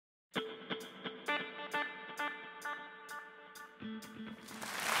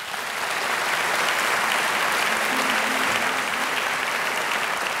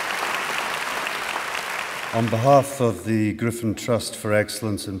On behalf of the Griffin Trust for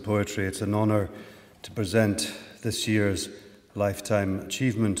Excellence in Poetry, it's an honour to present this year's Lifetime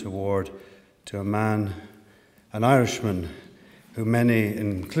Achievement Award to a man, an Irishman, who many,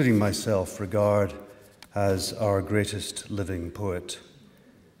 including myself, regard as our greatest living poet,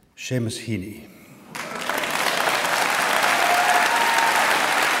 Seamus Heaney.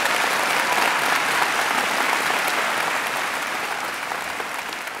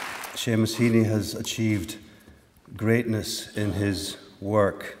 Seamus Heaney has achieved greatness in his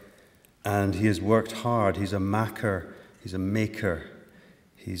work, and he has worked hard. He's a maker, he's a maker,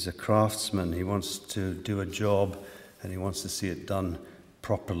 he's a craftsman. He wants to do a job and he wants to see it done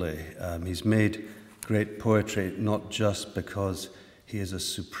properly. He's made great poetry not just because he is a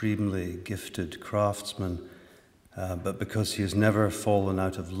supremely gifted craftsman, but because he has never fallen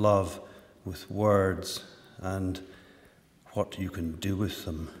out of love with words and what you can do with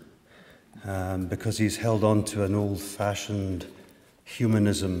them. Because he's held on to an old-fashioned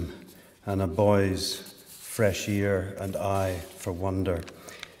humanism and a boy's fresh ear and eye for wonder.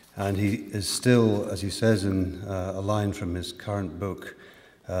 And he is still, as he says in a line from his current book,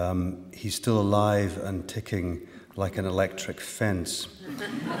 he's still alive and ticking like an electric fence.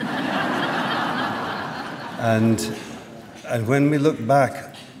 And when we look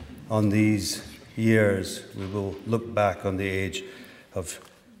back on these years, we will look back on the age of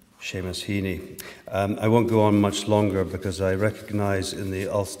Seamus Heaney. I won't go on much longer because I recognise in the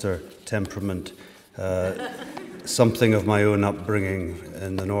Ulster temperament something of my own upbringing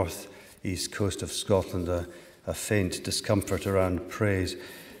in the north-east coast of Scotland, a faint discomfort around praise.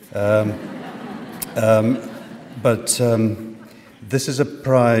 But this is a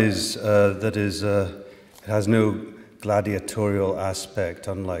prize that is, has no gladiatorial aspect,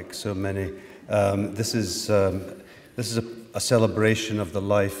 unlike so many. This is a celebration of the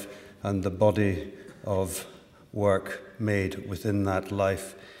life and the body of work made within that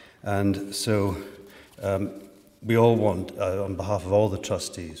life. And so we all want, on behalf of all the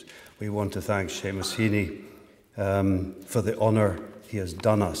trustees, we want to thank Seamus Heaney for the honour he has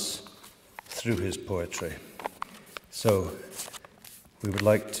done us through his poetry. So we would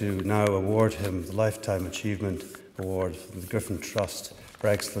like to now award him the Lifetime Achievement Award from the Griffin Trust for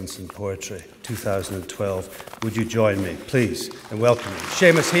Excellence in Poetry 2012. Would you join me, please, in welcoming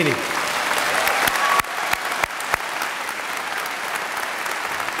Seamus Heaney.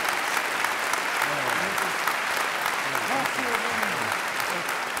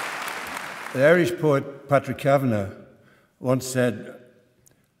 The Irish poet Patrick Kavanagh once said,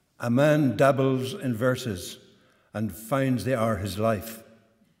 "A man dabbles in verses and finds they are his life."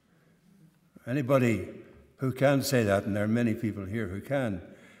 Anybody who can say that, and there are many people here who can,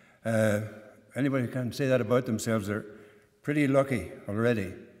 anybody who can say that about themselves, they're pretty lucky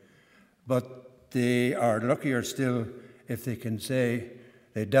already. But they are luckier still if they can say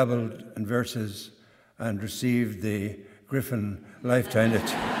they dabbled in verses and received the Griffin Lifetime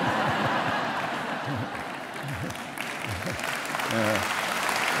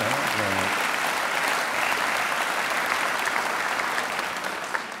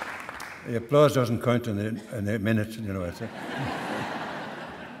The applause doesn't count in a minute, you know.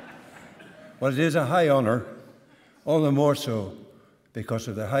 Well, it is a high honour, all the more so because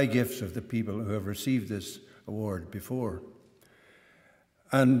of the high gifts of the people who have received this award before.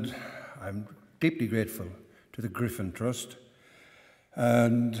 And I'm deeply grateful to the Griffin Trust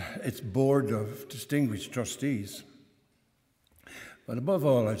and its board of distinguished trustees. But above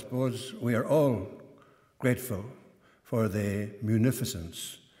all, I suppose we are all grateful for the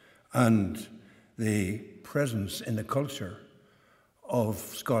munificence and the presence in the culture of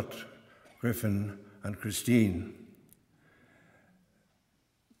Scott, Griffin and Christine.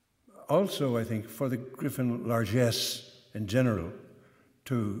 Also, I think, for the Griffin largesse in general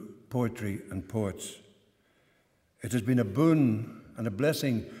to poetry and poets. It has been a boon and a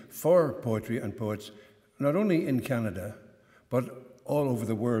blessing for poetry and poets, not only in Canada, but all over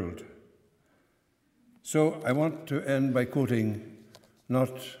the world. So I want to end by quoting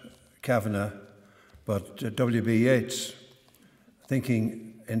not Kavanagh, but W.B. Yeats,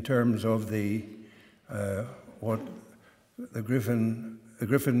 thinking in terms of what the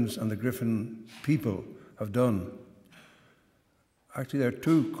Griffins and the Griffin people have done. Actually, there are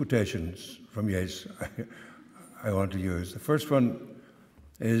two quotations from Yeats I want to use. The first one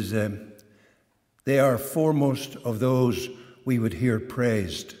is, "They are foremost of those we would hear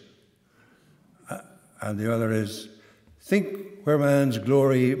praised." And the other is, "Think where man's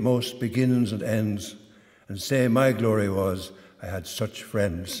glory most begins and ends, and say my glory was I had such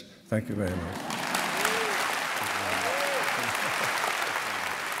friends." Thank you very much.